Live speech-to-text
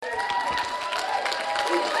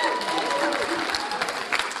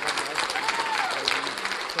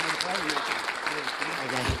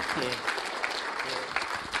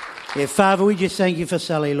Yeah, Father, we just thank you for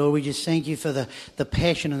Sully, Lord. We just thank you for the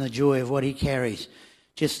passion and the joy of what he carries.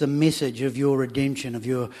 Just the message of your redemption, of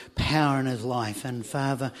your power in his life. And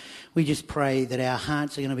Father, we just pray that our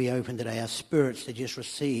hearts are going to be open today, our spirits to just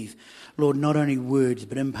receive, Lord, not only words,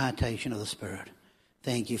 but impartation of the Spirit.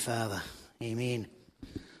 Thank you, Father. Amen.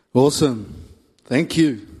 Awesome. Thank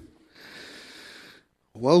you.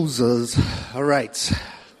 Wowzers. All right.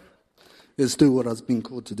 Let's do what I've been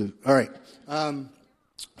called to do. All right.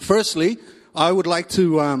 Firstly, I would like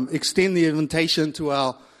to extend the invitation to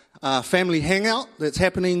our family hangout that's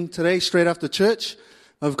happening today straight after church.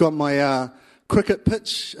 I've got my cricket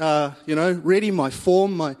pitch, ready, my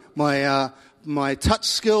form, my touch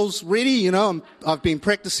skills ready. I've been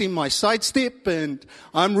practicing my sidestep, and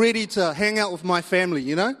I'm ready to hang out with my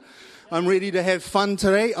family. I'm ready to have fun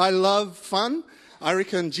today. I love fun. I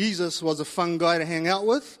reckon Jesus was a fun guy to hang out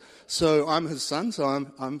with, so I'm his son, so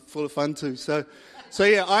I'm full of fun too. So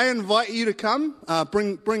yeah, I invite you to come,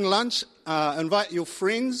 bring lunch, invite your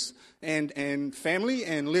friends and family,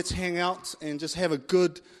 and let's hang out and just have a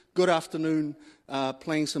good afternoon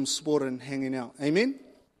playing some sport and hanging out. Amen?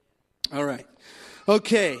 All right.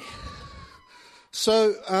 Okay.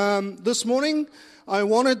 So this morning I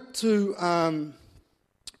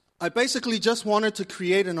basically just wanted to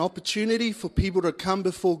create an opportunity for people to come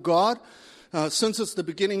before God. Since it's the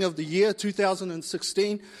beginning of the year,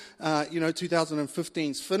 2016,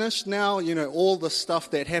 2015's finished now. All the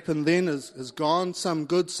stuff that happened then is gone. Some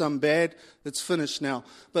good, some bad. It's finished now.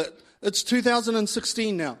 But it's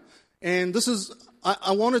 2016 now. And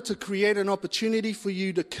I wanted to create an opportunity for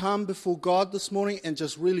you to come before God this morning and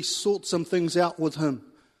just really sort some things out with Him.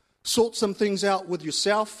 Sort some things out with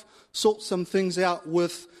yourself. Sort some things out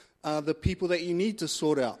with the people that you need to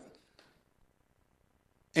sort out.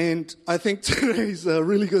 And I think today's a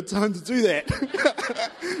really good time to do that.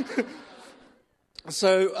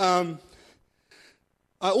 So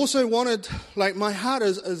I also wanted, my heart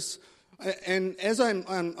is, and as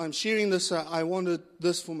I'm sharing this, I wanted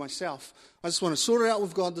this for myself. I just want to sort it out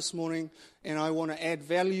with God this morning, and I want to add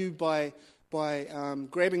value by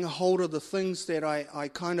grabbing a hold of the things that I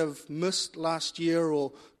kind of missed last year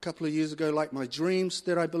or a couple of years ago, like my dreams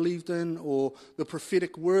that I believed in, or the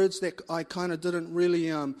prophetic words that I kind of didn't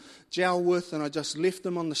really gel with, and I just left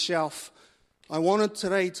them on the shelf. I wanted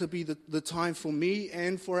today to be the time for me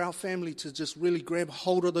and for our family to just really grab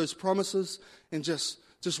hold of those promises and just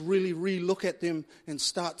really re-look at them and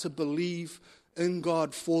start to believe in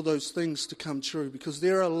God for those things to come true. Because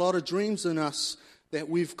there are a lot of dreams in us that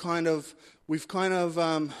we've kind of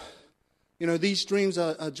these dreams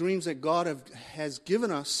are dreams that God has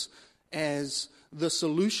given us as the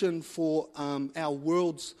solution for our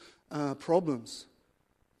world's problems.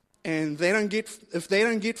 And if they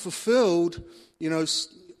don't get fulfilled,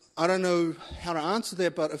 I don't know how to answer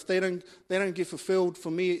that, but if they don't get fulfilled,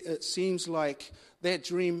 for me, it seems like that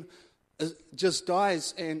dream just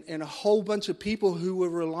dies, and a whole bunch of people who were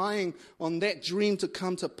relying on that dream to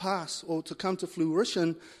come to pass or to come to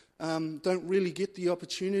fruition don't really get the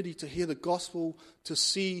opportunity to hear the gospel, to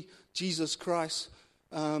see Jesus Christ.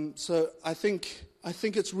 So I think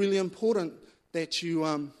it's really important that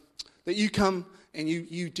you come and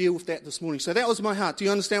you deal with that this morning. So that was my heart. Do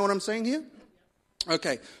you understand what I'm saying here?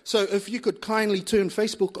 Okay, so if you could kindly turn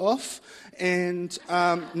Facebook off and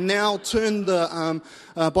now turn the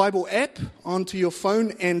Bible app onto your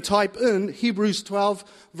phone and type in Hebrews 12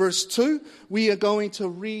 verse 2. We are going to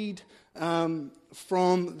read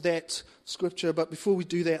from that scripture, but before we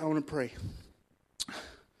do that, I want to pray.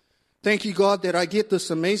 Thank you, God, that I get this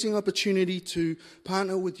amazing opportunity to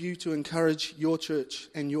partner with you to encourage your church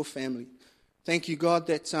and your family. Thank you, God,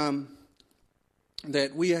 that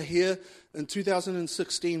we are here in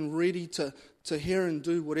 2016 ready to hear and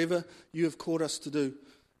do whatever you have called us to do.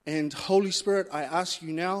 And Holy Spirit, I ask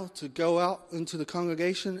you now to go out into the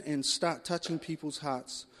congregation and start touching people's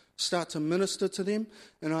hearts. Start to minister to them.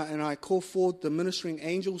 And I call forward the ministering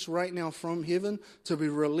angels right now from heaven to be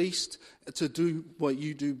released to do what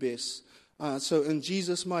you do best. So in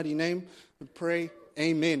Jesus' mighty name, we pray,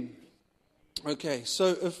 amen. Okay,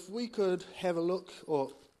 so if we could have a look,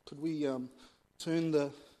 or could we turn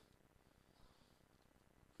the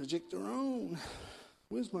projector on?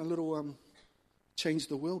 Where's my little change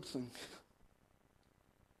the world thing?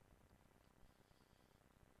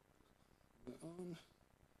 On.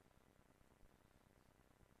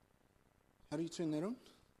 How do you turn that on?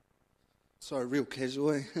 Sorry, real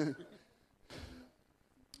casual, eh?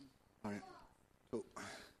 All right, cool.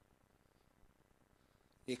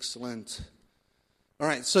 Excellent. All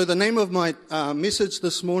right, so the name of my message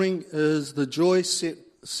this morning is The Joy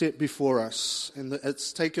Set Before Us. And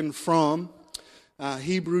it's taken from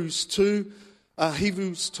Hebrews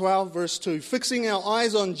 12, verse 2. Fixing our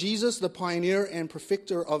eyes on Jesus, the pioneer and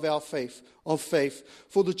perfecter of our faith.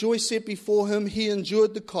 For the joy set before him, he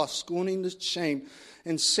endured the cost, scorning the shame,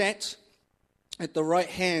 and sat at the right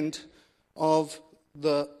hand of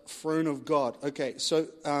the throne of God. Okay, so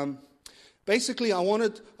basically I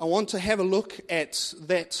want to have a look at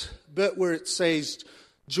that bit where it says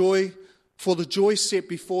joy, for the joy set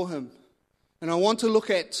before him. And I want to look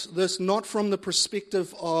at this not from the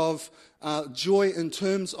perspective of joy in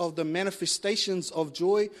terms of the manifestations of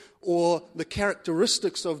joy or the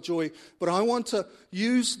characteristics of joy, but I want to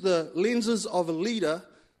use the lenses of a leader.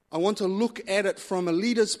 I want to look at it from a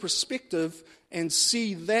leader's perspective and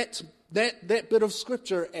see that bit of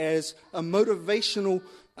Scripture as a motivational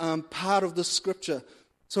part of the Scripture.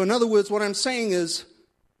 So in other words, what I'm saying is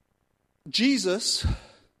Jesus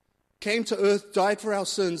came to earth, died for our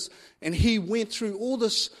sins, and he went through all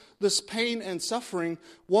this pain and suffering.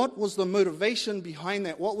 What was the motivation behind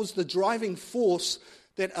that? What was the driving force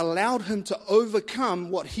that allowed him to overcome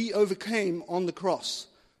what he overcame on the cross?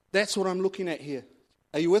 That's what I'm looking at here.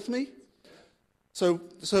 Are you with me? So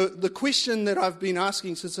the question that I've been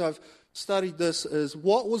asking since I've studied this is,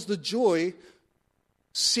 what was the joy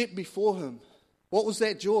set before him? What was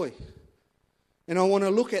that joy? And I want to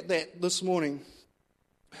look at that this morning.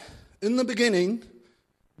 In the beginning,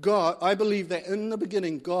 I believe that in the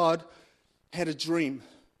beginning, God had a dream.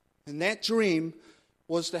 And that dream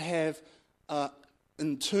was to have an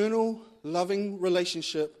internal, loving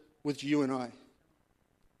relationship with you and I.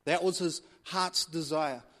 That was his heart's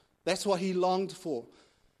desire. That's what he longed for.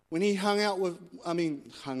 When he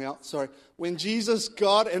when Jesus,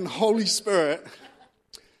 God, and Holy Spirit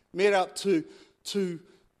met up to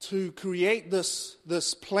create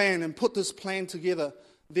this plan and put this plan together,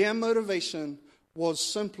 their motivation was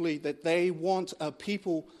simply that they want a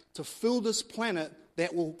people to fill this planet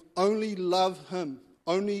that will only love him,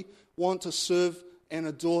 only want to serve and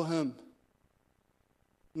adore him.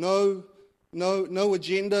 No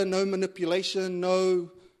agenda, no manipulation, no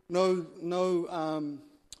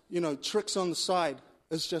tricks on the side.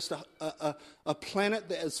 It's just a planet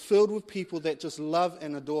that is filled with people that just love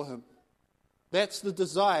and adore him. That's the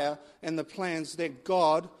desire and the plans that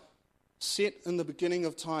God set in the beginning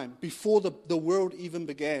of time, before the world even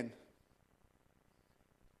began.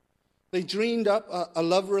 They dreamed up a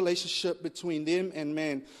love relationship between them and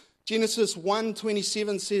man. Genesis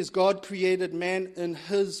 1:27 says, God created man in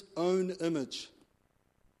his own image.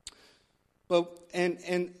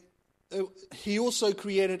 He also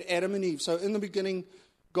created Adam and Eve. So in the beginning,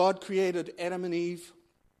 God created Adam and Eve,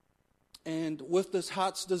 and with this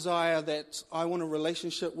heart's desire that I want a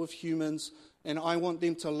relationship with humans, and I want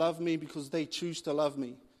them to love me because they choose to love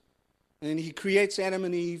me. And he creates Adam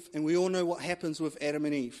and Eve, and we all know what happens with Adam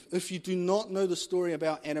and Eve. If you do not know the story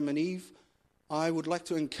about Adam and Eve, I would like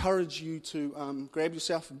to encourage you to grab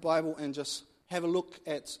yourself a Bible and just have a look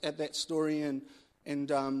at that story and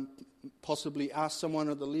possibly ask someone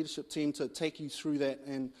of the leadership team to take you through that,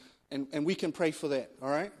 and we can pray for that,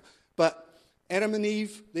 all right? But Adam and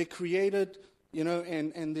Eve, they're created,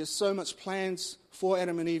 and there's so much plans for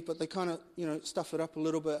Adam and Eve, but they kind of, stuff it up a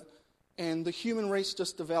little bit, and the human race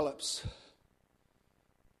just develops.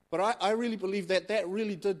 But I really believe that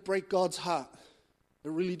really did break God's heart.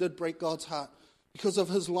 It really did break God's heart because of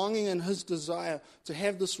his longing and his desire to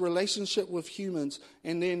have this relationship with humans,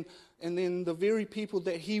 and then the very people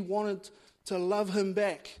that he wanted to love him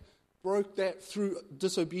back broke that through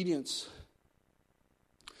disobedience.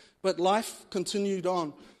 But life continued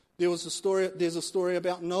on. There's a story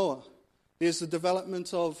about Noah. There's the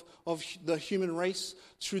development of the human race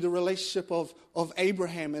through the relationship of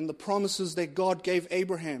Abraham and the promises that God gave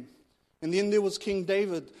Abraham. And then there was King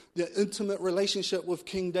David, the intimate relationship with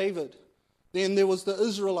King David. Then there was the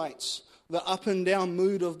Israelites, the up and down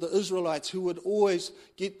mood of the Israelites who would always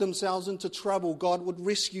get themselves into trouble. God would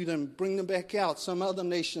rescue them, bring them back out. Some other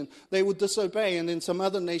nation, they would disobey, and then some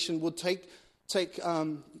other nation would take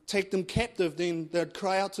them captive. Then they'd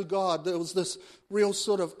cry out to God. There was this real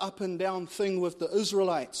sort of up and down thing with the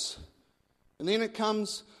Israelites. And then it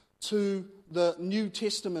comes to the New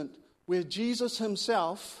Testament, where Jesus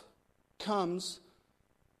himself comes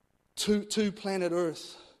to planet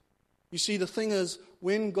Earth. You see, the thing is,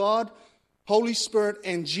 when God, Holy Spirit,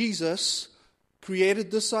 and Jesus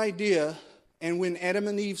created this idea, and when Adam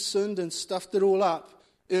and Eve sinned and stuffed it all up,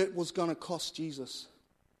 it was going to cost Jesus.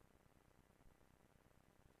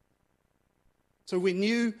 So when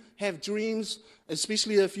you have dreams,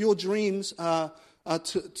 especially if your dreams are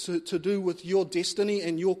to do with your destiny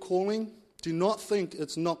and your calling, do not think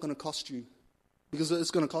it's not going to cost you, because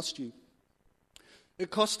it's going to cost you. It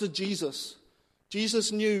costed Jesus.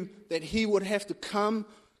 Jesus knew that he would have to come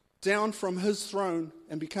down from his throne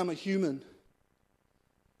and become a human.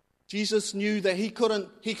 Jesus knew that he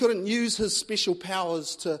couldn't use his special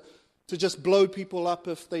powers to just blow people up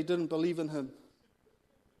if they didn't believe in him.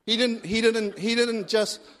 He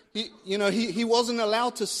wasn't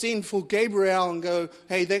allowed to send for Gabriel and go,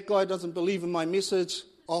 hey, that guy doesn't believe in my message,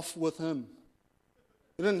 off with him.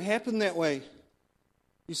 It didn't happen that way.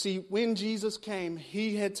 You see, when Jesus came,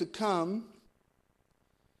 he had to come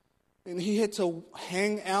and he had to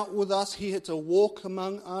hang out with us. He had to walk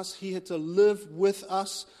among us. He had to live with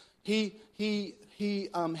us. He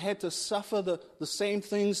had to suffer the same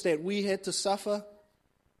things that we had to suffer.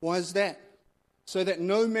 Why is that? So that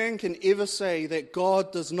no man can ever say that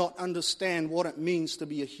God does not understand what it means to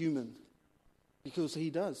be a human. Because he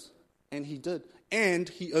does. And he did. And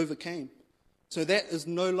he overcame. So that is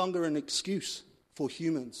no longer an excuse for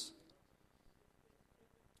humans.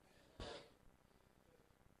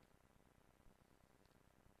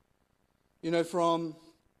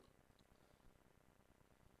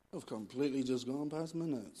 I've completely just gone past my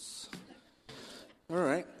notes. All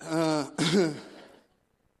right. So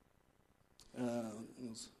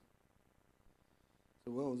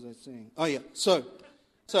what was I saying? Oh, yeah. So,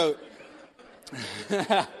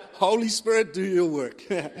 Holy Spirit, do your work.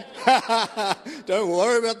 Don't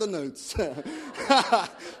worry about the notes.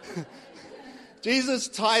 Jesus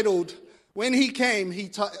titled, when he came,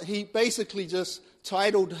 he basically just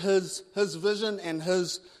titled his vision and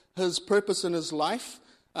his purpose in his life.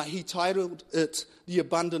 He titled it The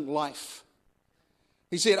Abundant Life.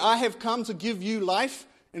 He said, I have come to give you life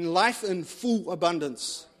and life in full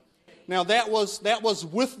abundance. Now that was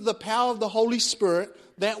with the power of the Holy Spirit.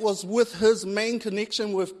 That was with his main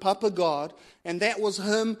connection with Papa God. And that was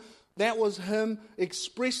him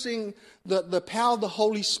expressing the power of the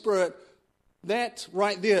Holy Spirit. That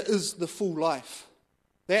right there is the full life.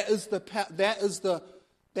 That is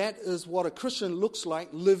what a Christian looks like,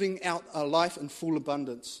 living out a life in full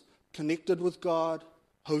abundance. Connected with God,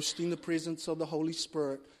 hosting the presence of the Holy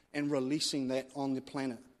Spirit, and releasing that on the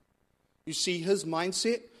planet. You see, his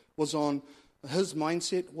mindset was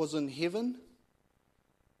in heaven.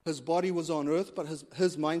 His body was on earth, but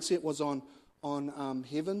his mindset was on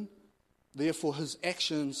heaven. Therefore, his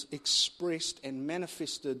actions expressed and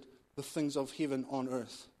manifested the things of heaven on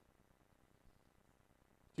earth.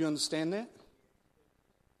 Do you understand that?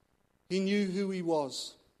 He knew who he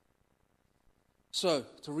was. So,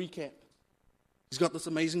 to recap, he's got this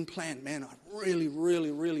amazing plan. Man, I really,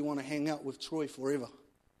 really, really want to hang out with Troy forever.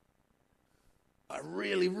 I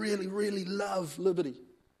really, really, really love liberty.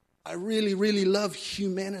 I really, really love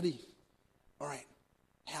humanity. All right,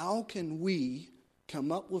 how can we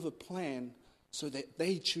come up with a plan so that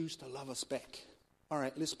they choose to love us back? All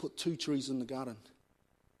right, let's put 2 trees in the garden.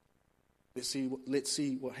 Let's see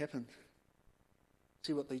what happened.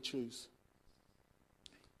 See what they choose.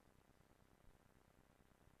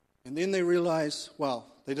 And then they realize, well,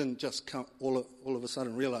 they didn't just come all of a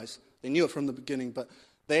sudden realize. They knew it from the beginning, but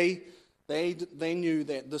they knew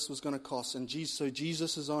that this was going to cost. And so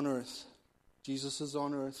Jesus is on earth. Jesus is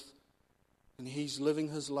on earth, and he's living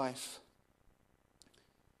his life.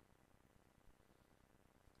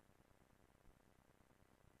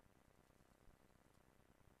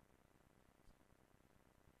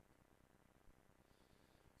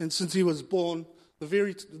 And since he was born, the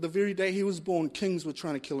very day he was born, kings were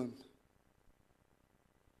trying to kill him.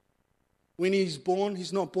 When he's born,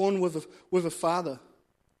 he's not born with a father.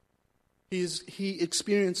 He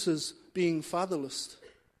experiences being fatherless.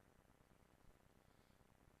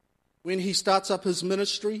 When he starts up his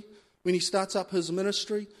ministry,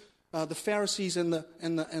 the Pharisees and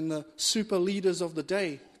the super leaders of the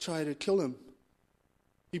day try to kill him.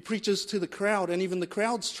 He preaches to the crowd, and even the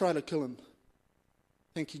crowds try to kill him.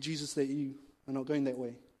 Thank you, Jesus, that you are not going that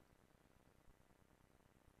way.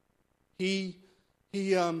 He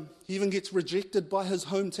even gets rejected by his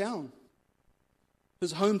hometown.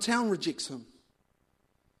 His hometown rejects him.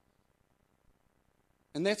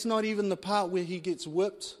 And that's not even the part where he gets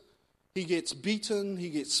whipped. He gets beaten, he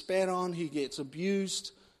gets spat on, he gets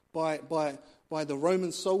abused by the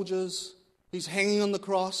Roman soldiers. He's hanging on the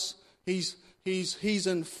cross. He's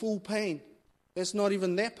in full pain. That's not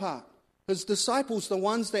even that part. His disciples, the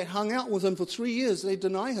ones that hung out with him for 3 years, they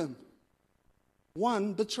deny him.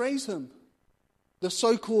 One betrays him. The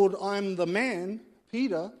so-called I'm the man,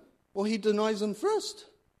 Peter, well, he denies him first.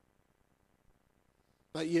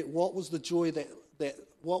 But yet, what was the joy that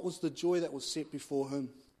was set before him?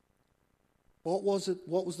 What was it?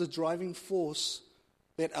 What was the driving force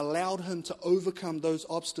that allowed him to overcome those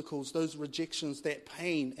obstacles, those rejections, that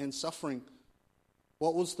pain and suffering?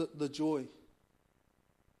 What was the joy?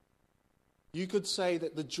 You could say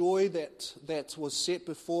that the joy that was set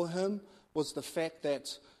before him was the fact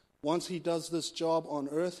that once he does this job on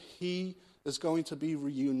earth, he is going to be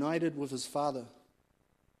reunited with his Father.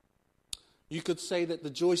 You could say that the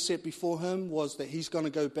joy set before him was that he's going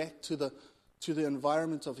to go back to the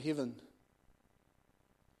environment of heaven.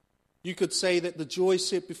 You could say that the joy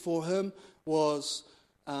set before him was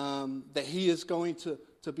that he is going to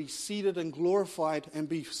be seated and glorified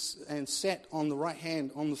and sat on the right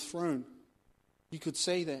hand on the throne. You could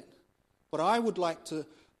say that. But I would like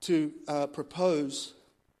to propose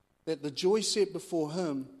that the joy set before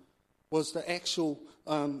him was the actual,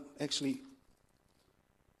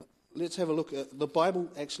 let's have a look at, the Bible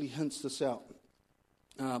actually hints this out.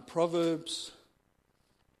 Proverbs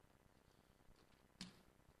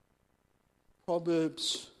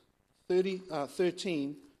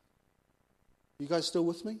 13. You guys still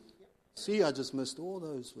with me? Yep. See, I just missed all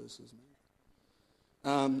those verses,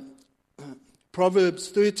 man. Proverbs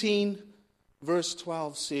 13, verse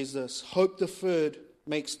 12 says this: "Hope deferred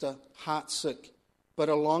makes the heart sick, but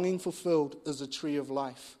a longing fulfilled is a tree of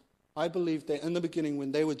life." I believe that in the beginning,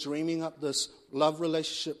 when they were dreaming up this love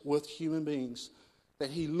relationship with human beings,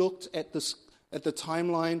 that he looked at the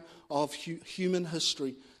timeline of human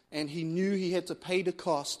history, and he knew he had to pay the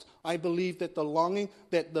cost. I believe that the longing,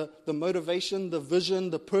 that the motivation, the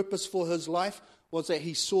vision, the purpose for his life was that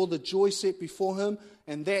he saw the joy set before him,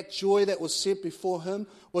 and that joy that was set before him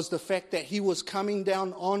was the fact that he was coming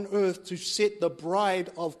down on earth to set the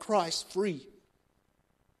bride of Christ free.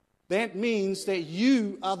 That means that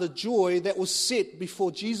you are the joy that was set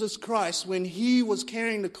before Jesus Christ when he was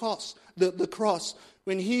carrying the cross,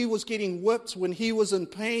 when he was getting whipped, when he was in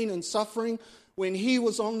pain and suffering, when he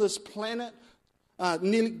was on this planet,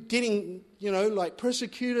 nearly getting,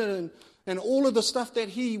 persecuted and all of the stuff that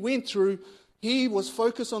he went through. He was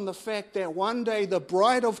focused on the fact that one day the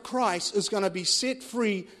bride of Christ is going to be set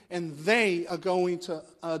free, and they are going to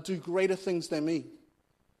do greater things than me.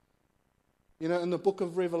 In the book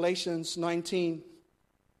of Revelations 19,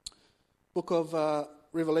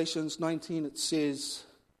 it says,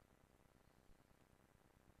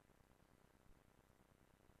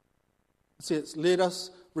 "Let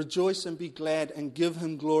us rejoice and be glad and give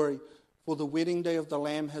him glory, for the wedding day of the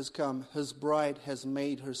Lamb has come. His bride has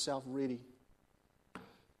made herself ready."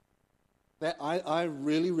 That I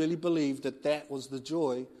really, really believe that was the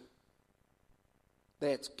joy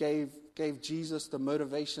that gave Jesus the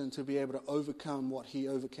motivation to be able to overcome what he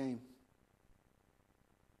overcame.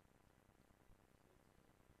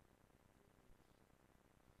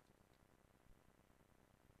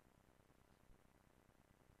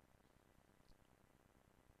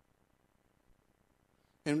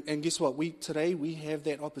 And guess what? Today we have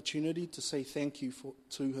that opportunity to say thank you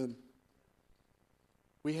to him.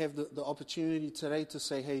 We have the opportunity today to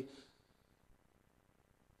say, hey,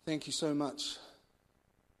 thank you so much.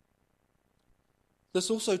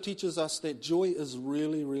 This also teaches us that joy is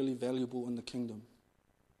really, really valuable in the kingdom.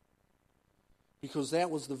 Because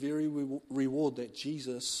that was the very reward that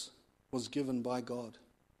Jesus was given by God.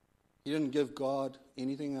 He didn't give God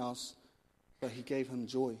anything else, but he gave him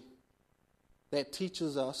joy. That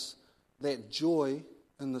teaches us that joy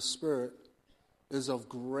in the Spirit is of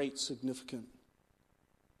great significance.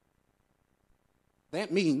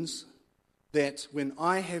 That means that when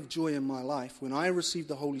I have joy in my life, when I receive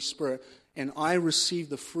the Holy Spirit, and I receive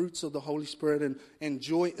the fruits of the Holy Spirit, and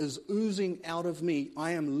joy is oozing out of me,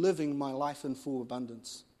 I am living my life in full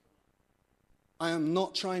abundance. I am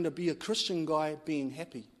not trying to be a Christian guy being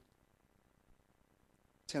happy,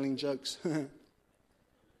 telling jokes,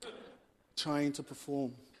 trying to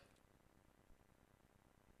perform.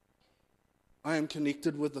 I am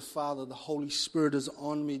connected with the Father. The Holy Spirit is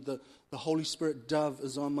on me. The Holy Spirit dove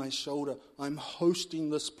is on my shoulder. I'm hosting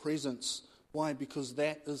this presence. Why? Because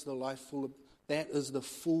that is the life that is the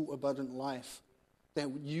full abundant life that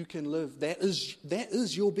you can live. That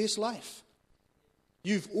is your best life.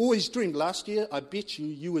 You've always dreamed. Last year, I bet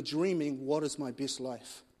you were dreaming, what does my best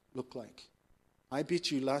life look like? I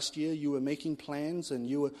bet you last year you were making plans and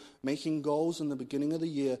you were making goals in the beginning of the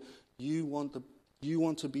year. You want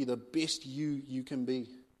to be the best you can be.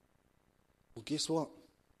 Well, guess what?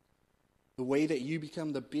 The way that you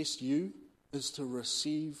become the best you is to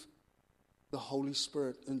receive the Holy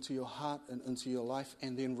Spirit into your heart and into your life,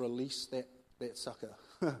 and then release that sucker.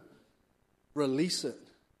 Release it.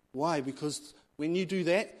 Why? Because when you do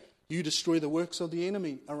that, you destroy the works of the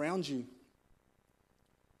enemy around you.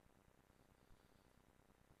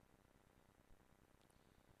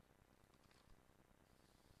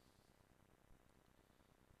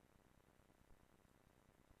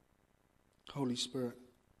 Holy Spirit.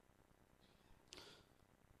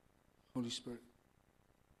 Holy Spirit.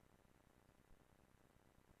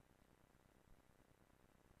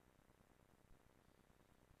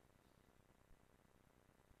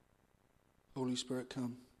 Holy Spirit,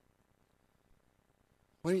 come.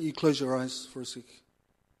 Why don't you close your eyes for a sec?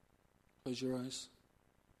 Close your eyes.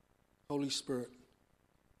 Holy Spirit,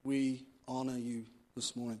 we honor you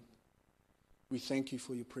this morning. We thank you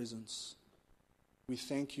for your presence. We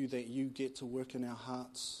thank you that you get to work in our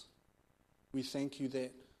hearts. We thank you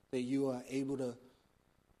that you are able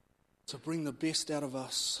to bring the best out of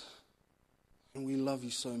us. And we love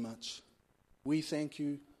you so much. We thank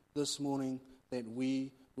you this morning that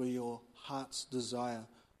we were your heart's desire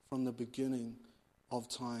from the beginning of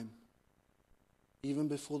time. Even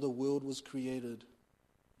before the world was created,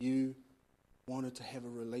 you wanted to have a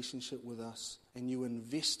relationship with us, and you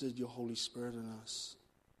invested your Holy Spirit in us.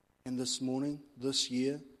 And this morning, this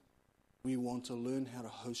year, we want to learn how to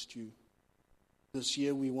host you. This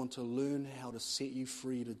year, we want to learn how to set you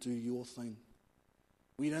free to do your thing.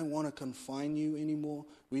 We don't want to confine you anymore.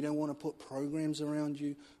 We don't want to put programs around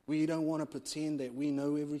you. We don't want to pretend that we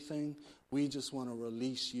know everything. We just want to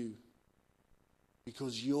release you,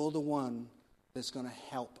 because you're the one that's going to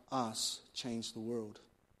help us change the world.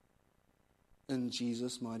 In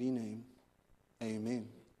Jesus' mighty name, amen.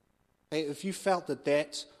 Hey, if you felt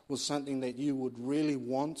that was something that you would really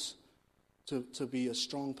want to be a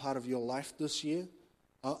strong part of your life this year,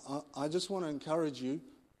 I just want to encourage you,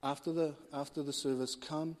 after the service,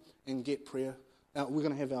 come and get prayer. We're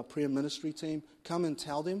going to have our prayer ministry team. Come and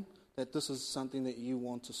tell them that this is something that you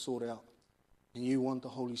want to sort out. And you want the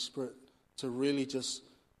Holy Spirit to really just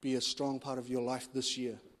be a strong part of your life this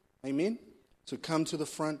year. Amen? So come to the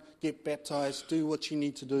front, get baptized, do what you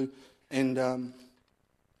need to do, and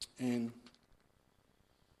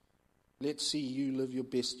let's see you live your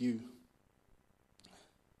best you.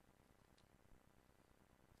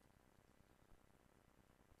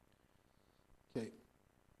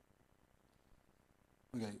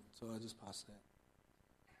 Okay, so I just passed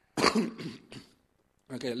that.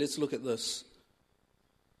 Okay, let's look at this.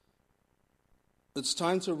 It's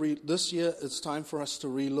time to this year, it's time for us to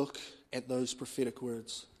relook at those prophetic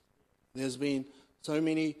words. There's been so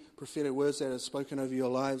many prophetic words that are spoken over your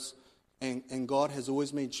lives, and God has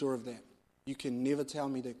always made sure of that. You can never tell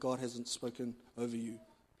me that God hasn't spoken over you,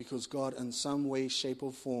 because God, in some way, shape,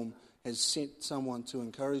 or form, has sent someone to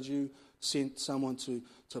encourage you, sent someone to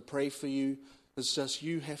pray for you. It's just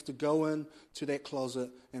you have to go in to that closet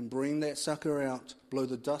and bring that sucker out, blow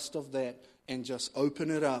the dust of that, and just open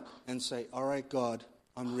it up and say, all right, God,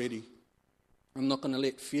 I'm ready. I'm not going to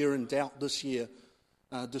let fear and doubt this year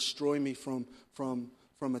destroy me from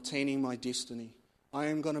attaining my destiny. I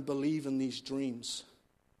am going to believe in these dreams.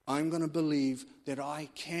 I'm going to believe that I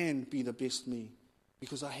can be the best me,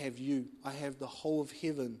 because I have you. I have the whole of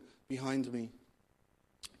heaven behind me.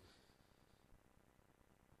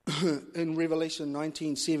 In Revelation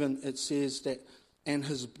 19:7, it says that, and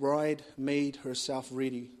his bride made herself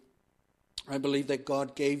ready. I believe that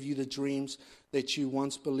God gave you the dreams that you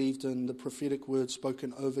once believed in. The prophetic word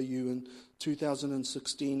spoken over you in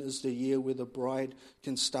 2016 is the year where the bride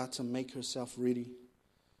can start to make herself ready.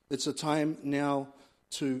 It's a time now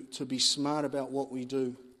to be smart about what we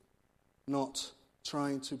do, not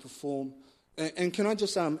trying to perform. And can I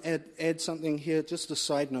just add something here, just a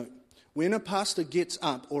side note. When a pastor gets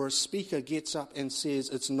up or a speaker gets up and says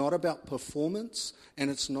it's not about performance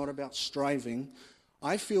and it's not about striving,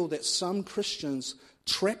 I feel that some Christians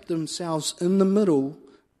trap themselves in the middle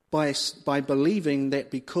by believing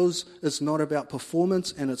that because it's not about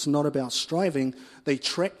performance and it's not about striving, they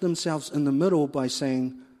trap themselves in the middle by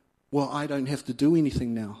saying, well, I don't have to do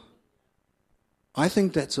anything now. I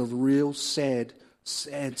think that's a real sad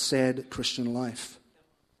Christian life.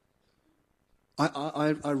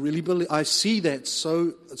 I really believe, I see that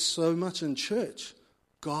so much in church.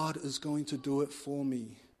 God is going to do it for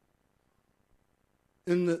me.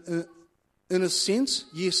 In a sense,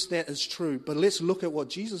 yes, that is true. But let's look at what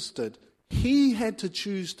Jesus did. He had to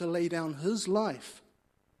choose to lay down his life.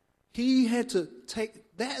 He had to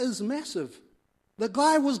take, that is massive. The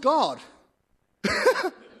guy was God.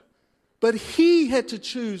 But he had to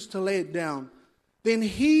choose to lay it down. Then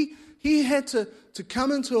he had to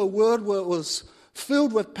come into a world where it was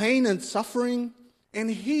filled with pain and suffering,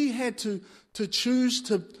 and he had to choose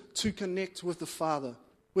to connect with the Father.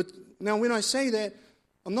 Now, when I say that,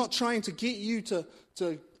 I'm not trying to get you to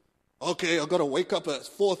okay, I've got to wake up at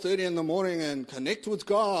 4:30 in the morning and connect with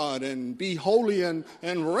God and be holy and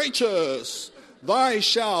righteous. Thy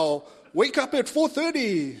shall wake up at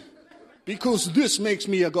 4:30 because this makes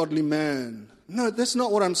me a godly man. No, that's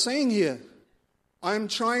not what I'm saying here. I'm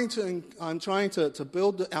trying to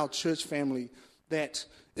build our church family that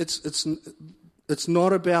it's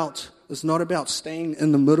not about staying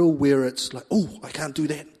in the middle where it's like, oh, I can't do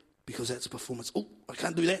that because that's performance. Oh, I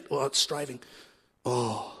can't do that. Oh, it's striving.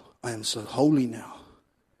 Oh, I am so holy now.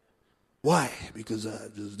 Why? Because I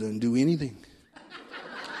just don't do anything.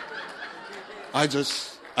 I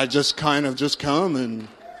just kind of just come and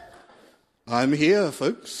I'm here,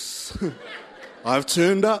 folks. I've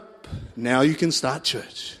turned up. Now you can start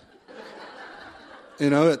church.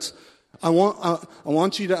 I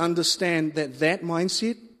want you to understand that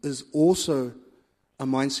mindset is also a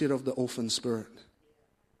mindset of the orphan spirit.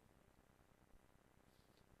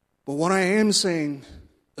 But what I am saying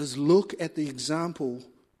is look at the example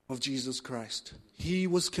of Jesus Christ. He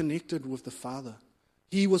was connected with the Father.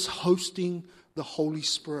 He was hosting the Holy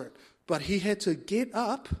Spirit. But he had to get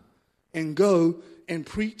up and go and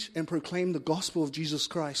preach and proclaim the gospel of Jesus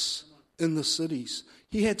Christ in the cities.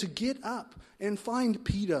 He had to get up and find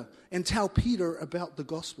Peter and tell Peter about the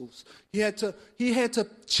gospels. He had to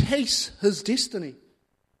chase his destiny.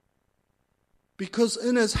 Because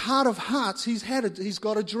in his heart of hearts, he's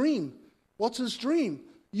got a dream. What's his dream?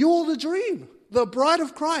 You're the dream. The bride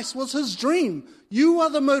of Christ was his dream. You are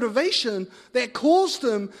the motivation that caused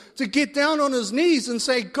him to get down on his knees and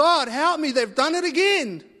say, God, help me, they've done it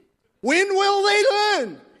again. When will they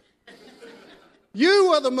learn?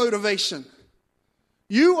 You are the motivation.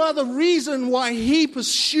 You are the reason why he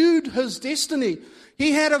pursued his destiny.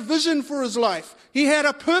 He had a vision for his life. He had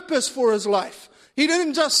a purpose for his life. He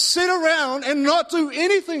didn't just sit around and not do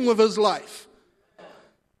anything with his life.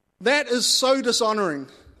 That is so dishonoring.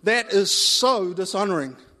 That is so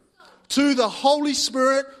dishonoring to the Holy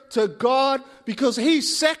Spirit, to God, because he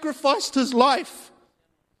sacrificed his life.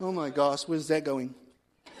 Oh my gosh, where's that going?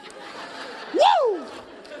 Woo!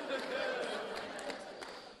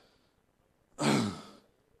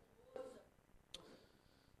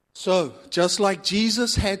 So, just like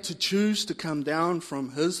Jesus had to choose to come down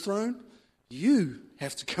from his throne, you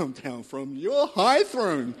have to come down from your high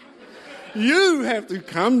throne. You have to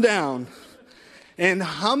come down and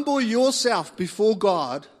humble yourself before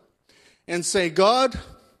God and say, God,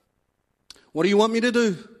 what do you want me to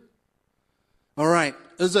do? All right.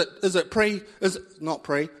 Is it pray? Is it not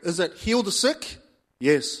pray? Is it heal the sick?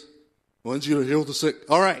 Yes. I want you to heal the sick.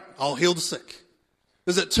 All right. I'll heal the sick.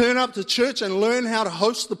 Is it turn up to church and learn how to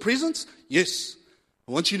host the presence? Yes.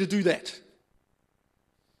 I want you to do that.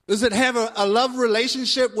 Does it have a love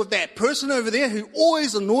relationship with that person over there who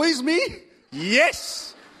always annoys me?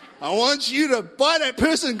 Yes. I want you to buy that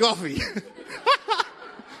person coffee.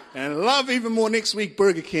 And love even more next week,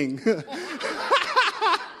 Burger King.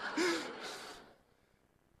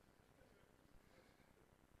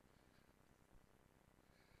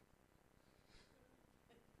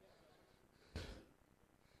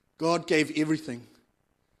 God gave everything.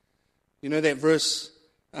 You know that verse?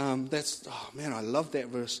 I love that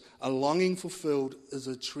verse. A longing fulfilled is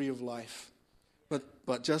a tree of life.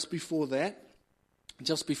 But just before that,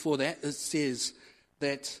 it says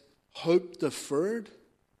that hope deferred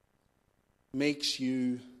makes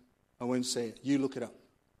you, I won't say it. You look it up.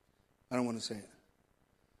 I don't want to say it.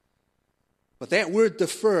 But that word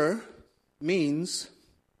defer means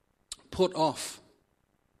put off.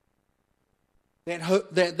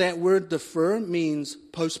 That word defer means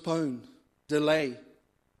postpone, delay.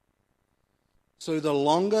 So the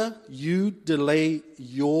longer you delay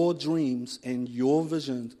your dreams and your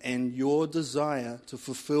visions and your desire to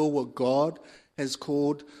fulfill what God has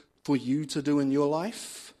called for you to do in your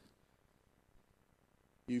life,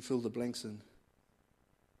 you fill the blanks in.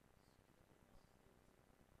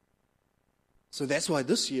 So that's why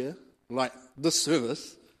this year, like this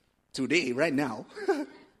service, today, right now,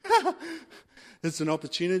 it's an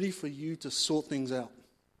opportunity for you to sort things out.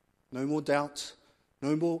 No more doubt.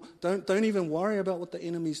 No more. Don't even worry about what the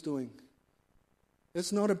enemy's doing.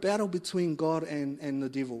 It's not a battle between God and the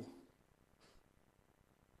devil.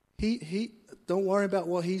 He don't worry about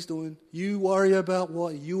what he's doing. You worry about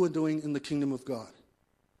what you are doing in the kingdom of God.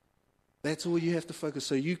 That's all you have to focus.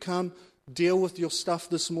 So you come, deal with your stuff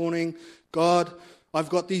this morning. God, I've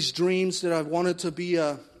got these dreams that I wanted to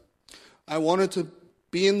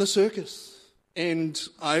be in the circus. And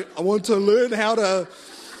I want to learn how to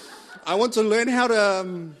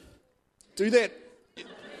do that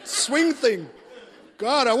swing thing.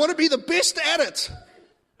 God, I want to be the best at it.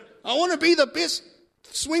 I want to be the best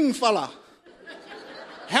swing fella.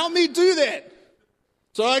 Help me do that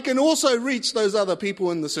so I can also reach those other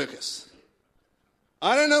people in the circus.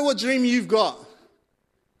 I don't know what dream you've got,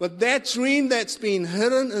 but that dream that's been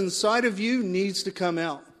hidden inside of you needs to come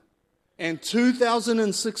out. And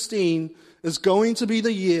 2016 is going to be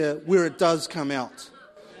the year where it does come out.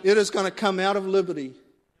 It is going to come out of Liberty.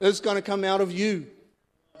 It's going to come out of you.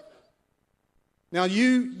 Now,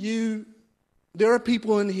 there are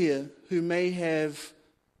people in here who may have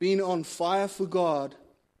been on fire for God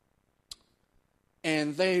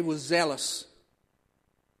and they were zealous.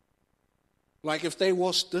 Like if they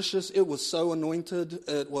washed dishes, it was so anointed,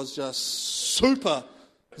 it was just super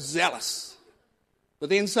zealous. But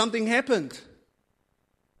then something happened.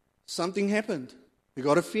 Something happened. They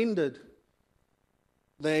got offended.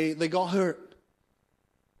 They got hurt.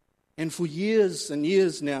 And for years and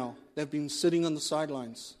years now, they've been sitting on the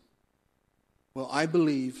sidelines. Well, I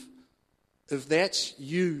believe if that's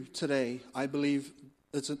you today, I believe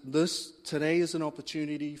today is an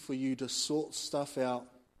opportunity for you to sort stuff out,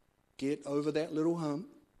 get over that little hump,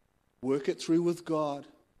 work it through with God,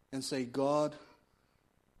 and say, God,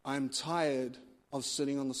 I'm tired of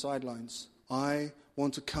sitting on the sidelines. I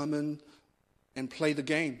want to come in and play the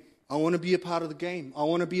game. I want to be a part of the game. I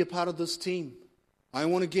want to be a part of this team. I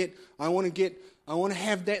want to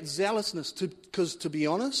have that zealousness because to be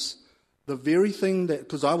honest, the very thing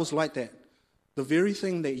because I was like that, the very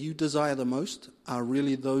thing that you desire the most are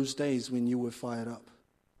really those days when you were fired up.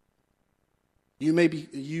 You may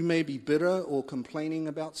be bitter or complaining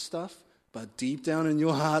about stuff, but deep down in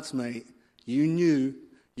your hearts, mate, you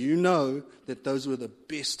know that those were the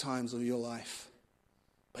best times of your life.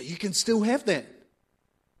 But you can still have that.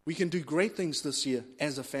 We can do great things this year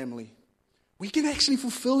as a family. We can actually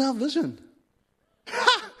fulfill our vision.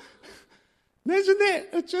 Imagine that,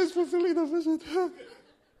 it's just fulfilling the vision.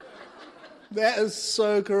 That is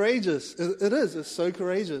so courageous. It is, it's so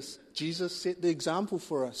courageous. Jesus set the example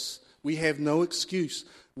for us. We have no excuse.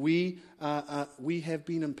 We have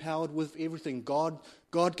been empowered with everything.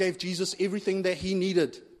 God gave Jesus everything that he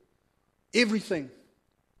needed. Everything.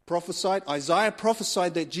 Isaiah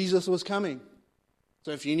prophesied that Jesus was coming.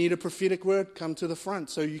 So if you need a prophetic word, come to the front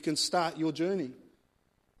so you can start your journey.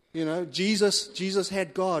 You know, Jesus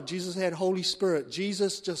had God. Jesus had Holy Spirit.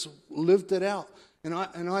 Jesus just lived it out. And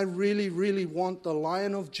I really, really want the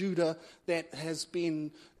Lion of Judah that has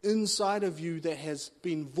been inside of you, that has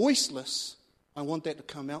been voiceless. I want that to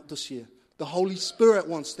come out this year. The Holy Spirit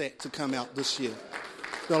wants that to come out this year.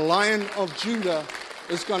 The Lion of Judah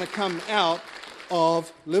is going to come out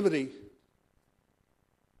of Liberty.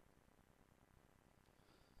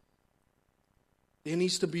 There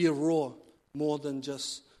needs to be a roar more than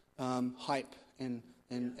just hype and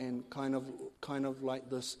kind of like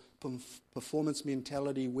this performance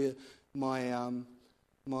mentality where my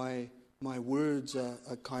words are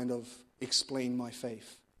kind of explain my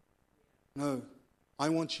faith. No, I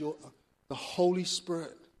want the Holy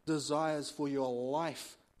Spirit desires for your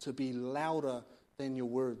life to be louder than your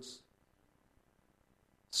words.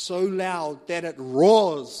 So loud that it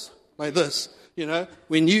roars like this. You know,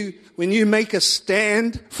 when you make a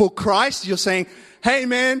stand for Christ, you're saying, "Hey,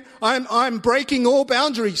 man, I'm breaking all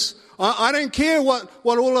boundaries. I don't care what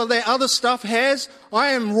all of that other stuff has.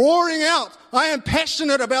 I am roaring out. I am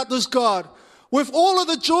passionate about this God with all of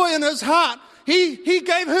the joy in his heart. He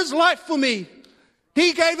gave his life for me.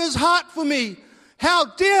 He gave his heart for me. How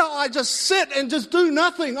dare I just sit and just do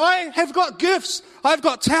nothing? I have got gifts. I've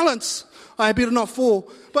got talents. I better not fall,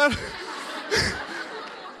 but."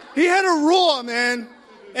 He had a roar, man.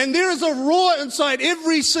 And there is a roar inside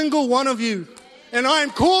every single one of you. And I am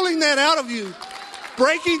calling that out of you.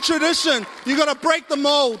 Breaking tradition. You got to break the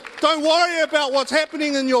mold. Don't worry about what's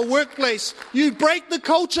happening in your workplace. You break the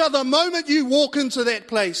culture the moment you walk into that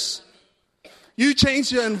place. You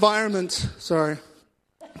change your environment. Sorry.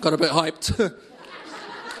 Got a bit hyped.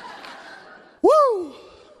 Woo!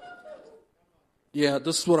 Yeah,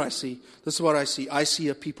 this is what I see. I see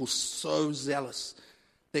a people so zealous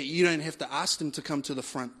that you don't have to ask them to come to the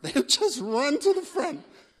front. They'll just run to the front.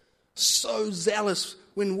 So zealous.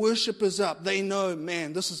 When worship is up, they know,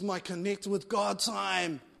 man, this is my connect with God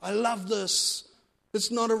time. I love this.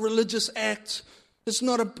 It's not a religious act. It's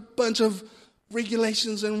not a bunch of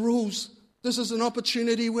regulations and rules. This is an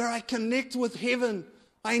opportunity where I connect with heaven.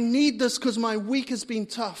 I need this because my week has been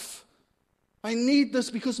tough. I need this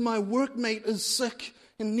because my workmate is sick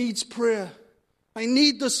and needs prayer. I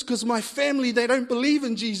need this because my family, they don't believe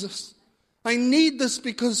in Jesus. I need this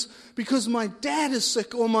because my dad is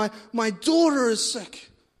sick or my daughter is sick.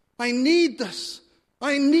 I need this.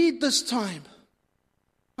 I need this time.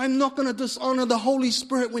 I'm not going to dishonor the Holy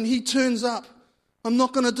Spirit when he turns up. I'm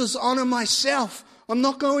not going to dishonor myself. I'm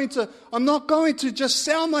not going to just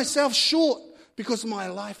sell myself short because my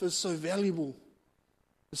life is so valuable.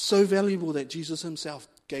 It's so valuable that Jesus himself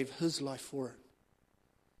gave his life for it.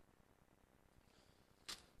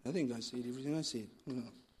 I think I said everything I said. No.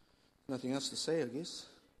 Nothing else to say, I guess.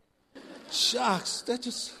 Shucks, that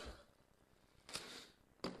just...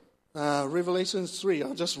 Revelation 3,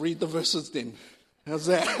 I'll just read the verses then. How's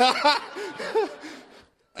that?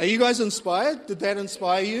 Are you guys inspired? Did that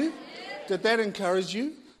inspire you? Did that encourage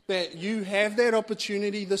you? That you have that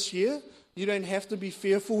opportunity this year? You don't have to be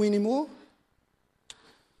fearful anymore?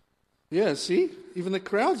 Yeah, see? Even the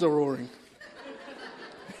crowds are roaring.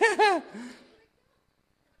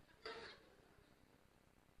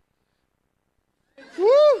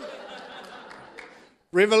 Woo!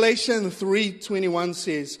 Revelation 3:21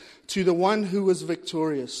 says, "To the one who is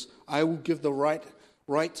victorious, I will give the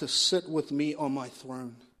right to sit with me on my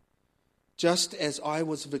throne. Just as I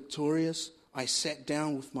was victorious, I sat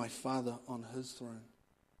down with my Father on his throne."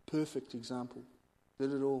 Perfect example.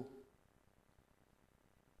 Did it all.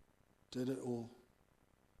 Did it all.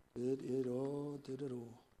 Did it all. Did it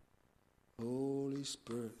all. Holy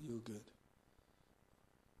Spirit, you're good.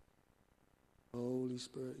 Holy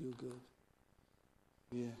Spirit, you're good.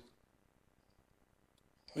 Yeah.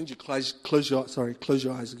 Why don't you close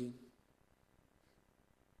your eyes again.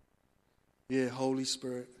 Yeah, Holy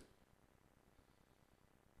Spirit.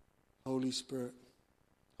 Holy Spirit.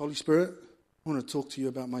 Holy Spirit, I want to talk to you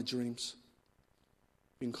about my dreams.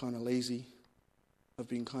 I've been kind of lazy. I've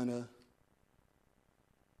been kind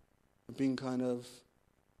of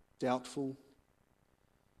doubtful.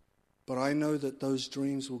 But I know that those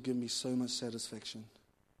dreams will give me so much satisfaction.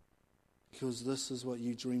 Because this is what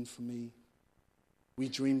you dreamed for me. We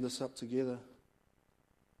dreamed this up together.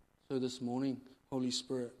 So this morning, Holy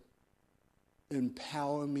Spirit,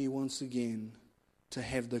 empower me once again to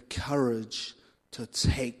have the courage to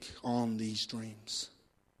take on these dreams.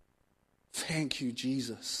 Thank you,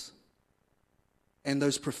 Jesus. And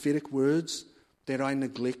those prophetic words that I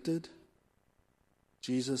neglected,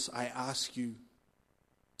 Jesus, I ask you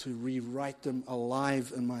to rewrite them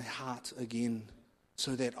alive in my heart again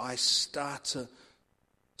so that I start to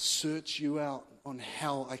search you out on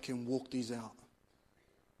how I can walk these out.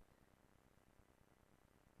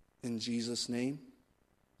 In Jesus' name,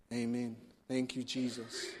 amen. Thank you,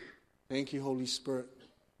 Jesus. Thank you, Holy Spirit.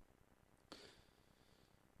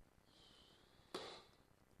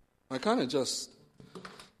 I kind of just,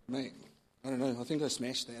 mate, I don't know, I think I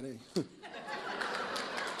smashed that, eh?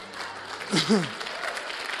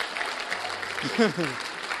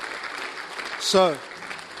 So,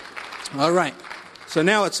 all right. So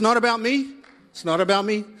now it's not about me. It's not about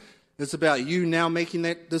me. It's about you now making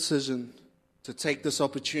that decision to take this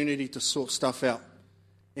opportunity to sort stuff out.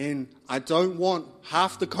 And I don't want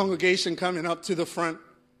half the congregation coming up to the front,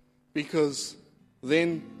 because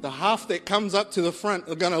then the half that comes up to the front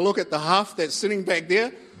are going to look at the half that's sitting back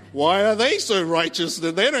there. Why are they so righteous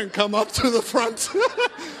that they don't come up to the front?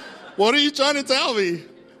 What are you trying to tell me?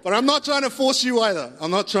 But I'm not trying to force you either.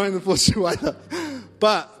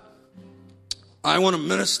 But I want to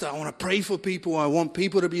minister. I want to pray for people. I want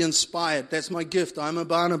people to be inspired. That's my gift. I'm a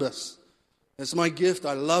Barnabas. That's my gift.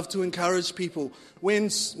 I love to encourage people. When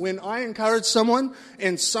I encourage someone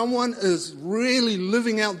and someone is really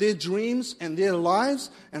living out their dreams and their lives,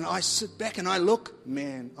 and I sit back and I look,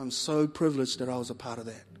 man, I'm so privileged that I was a part of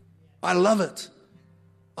that. I love it.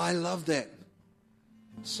 I love that.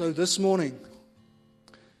 So this morning,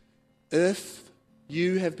 if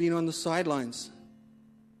you have been on the sidelines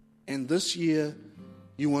and this year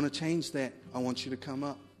you want to change that, I want you to come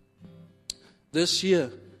up. This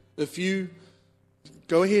year, if you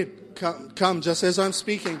go ahead, come just as I'm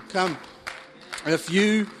speaking, come. If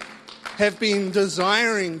you have been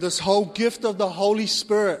desiring this whole gift of the Holy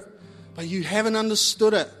Spirit, but you haven't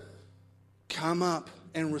understood it, come up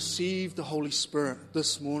and receive the Holy Spirit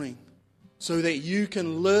this morning so that you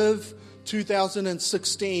can live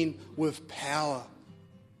 2016 with power.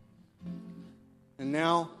 And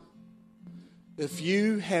now, if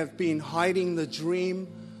you have been hiding the dream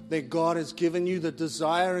that God has given you, the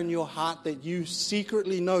desire in your heart that you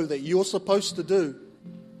secretly know that you're supposed to do,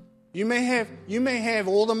 you may have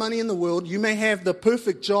all the money in the world, you may have the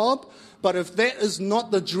perfect job, but if that is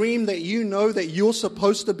not the dream that you know that you're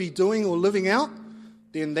supposed to be doing or living out,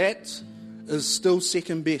 then that is still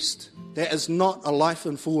second best. That is not a life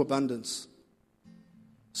in full abundance.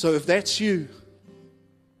 So if that's you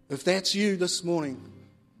this morning,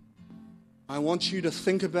 I want you to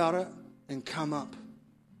think about it and come up.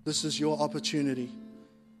 This is your opportunity.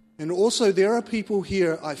 And also there are people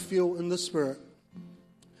here, I feel in the Spirit,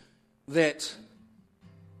 that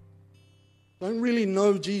don't really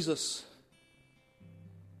know Jesus.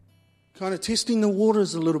 Kind of testing the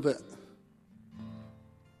waters a little bit.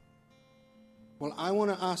 Well, I want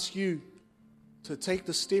to ask you to take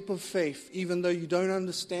the step of faith, even though you don't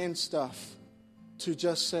understand stuff, to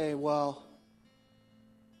just say, well,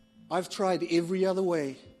 I've tried every other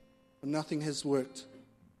way, but nothing has worked.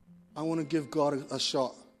 I want to give God a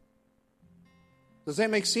shot. Does that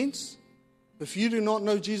make sense? If you do not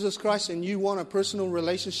know Jesus Christ and you want a personal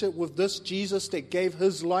relationship with this Jesus that gave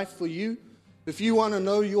his life for you, if you want to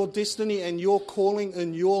know your destiny and your calling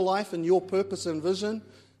in your life and your purpose and vision,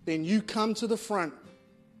 then you come to the front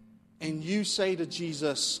and you say to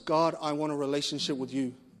Jesus, God, I want a relationship with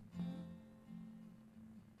you.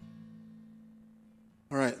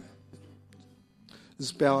 All right.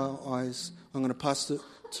 Let's bow our eyes. I'm going to pass it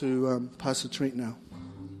to Pastor Trent now.